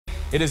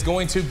It is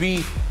going to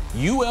be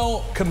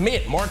UL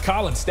commit Mark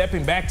Collins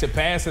stepping back to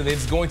pass, and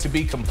it's going to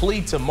be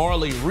complete to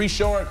Marley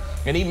Richard,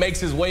 and he makes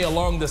his way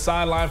along the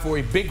sideline for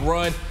a big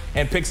run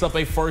and picks up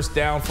a first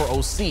down for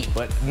OC.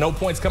 But no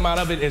points come out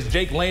of it as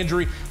Jake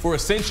Landry for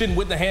Ascension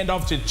with the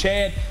handoff to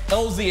Chad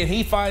Elzy, and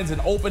he finds an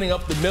opening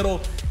up the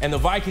middle, and the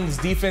Vikings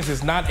defense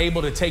is not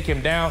able to take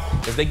him down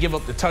as they give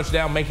up the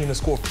touchdown, making the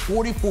score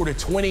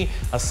 44-20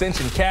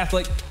 Ascension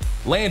Catholic.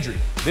 Landry,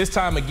 this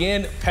time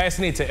again,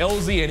 passing it to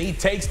Elzy, and he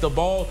takes the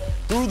ball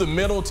through the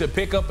middle to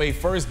pick up a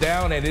first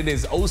down, and it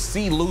is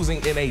OC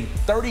losing in a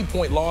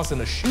 30-point loss in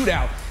a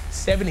shootout,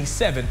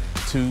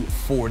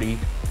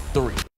 77-43.